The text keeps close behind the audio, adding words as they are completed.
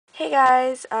Hey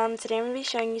guys, today I'm going to be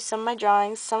showing you some of my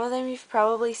drawings. Some of them you've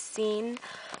probably seen,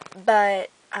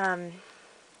 but, because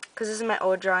this is my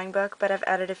old drawing book, but I've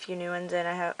added a few new ones in.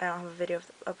 I don't have a video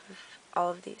of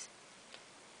all of these.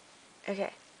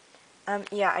 Okay,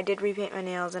 yeah, I did repaint my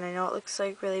nails, and I know it looks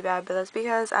like really bad, but that's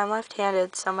because I'm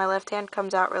left-handed, so my left hand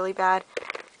comes out really bad,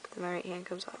 but then my right hand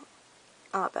comes out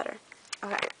a lot better.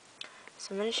 Okay,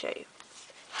 so I'm going to show you.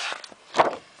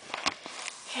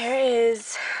 Here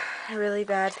is a really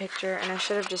bad picture, and I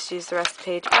should have just used the rest of the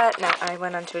page, but no, I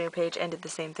went onto a new page and did the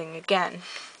same thing again.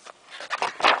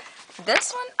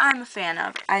 This one I'm a fan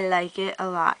of. I like it a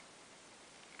lot.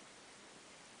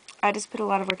 I just put a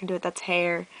lot of work into it. That's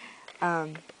hair.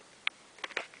 Yeah.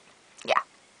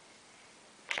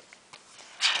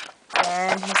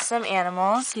 And here's some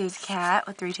animals. Here's a cat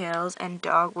with 3 tails and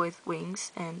dog with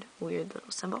wings and weird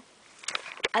little symbol.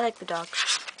 I like the dog.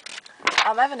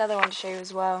 I have another one to show you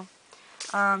as well.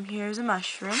 Here's a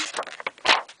mushroom.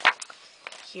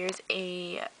 Here's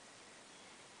a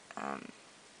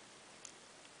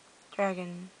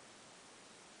dragon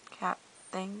cat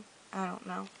thing. I don't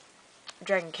know.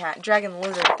 Dragon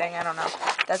lizard thing. I don't know.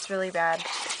 That's really bad.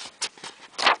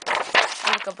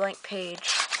 Like a blank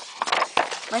page.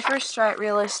 My first try at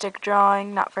realistic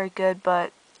drawing, not very good,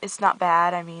 but it's not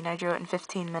bad. I mean, I drew it in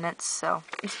 15 minutes, so.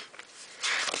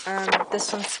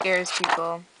 This one scares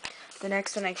people. The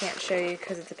next one I can't show you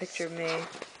because it's a picture of me.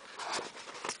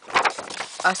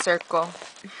 A circle.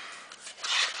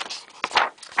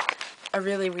 A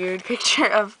really weird picture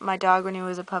of my dog when he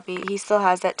was a puppy. He still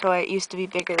has that toy. It used to be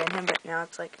bigger than him, but now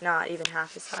it's like not even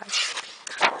half his size.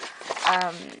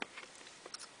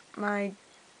 My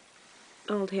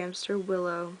old hamster,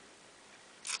 Willow,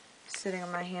 sitting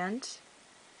on my hand.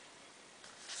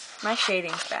 My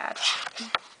shading's bad.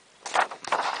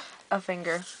 A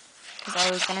finger. Because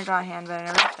I was going to draw a hand, but I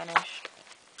never finished.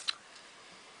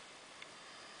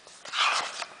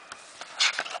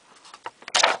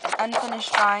 An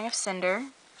unfinished drawing of Cinder.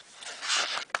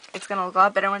 It's going to look a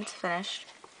lot better when it's finished.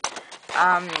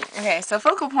 Okay, so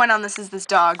focal point on this is this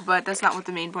dog, but that's not what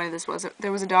the main point of this was.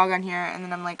 There was a dog on here, and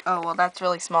then I'm like, oh, well, that's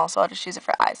really small, so I'll just use it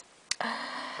for eyes.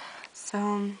 So,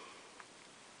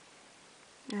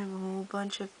 I have a whole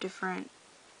bunch of different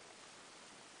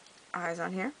eyes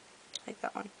on here. Like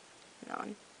that one, and that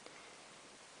one.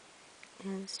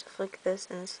 And stuff like this,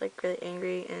 and it's like really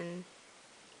angry, and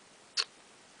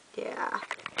yeah.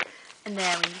 And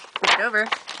then we flip it over,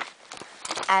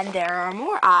 and there are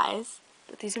more eyes.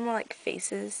 But these are more like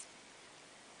faces.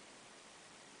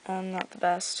 Not the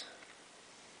best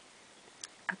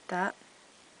at that.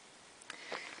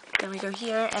 Then we go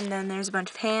here, and then there's a bunch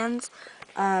of hands.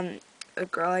 A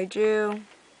girl I drew,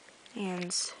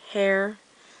 hands, hair.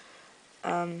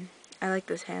 I like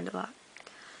this hand a lot.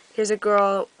 Here's a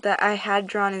girl that I had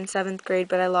drawn in 7th grade,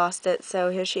 but I lost it, so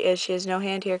here she is. She has no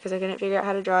hand here because I couldn't figure out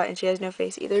how to draw it, and she has no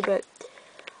face either, but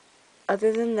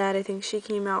other than that, I think she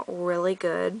came out really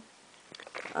good.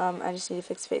 I just need to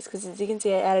fix the face, because as you can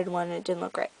see, I added one and it didn't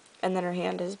look right. And then her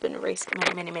hand has been erased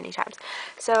many, many, many times.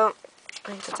 So, I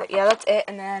think that's it. Yeah, that's it,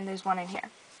 and then there's one in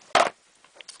here.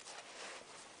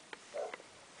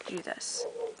 Do this.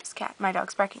 This cat, my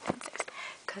dog's barking downstairs,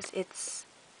 because it's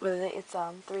 3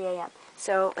 a.m.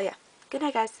 So, yeah. Good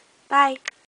night, guys. Bye.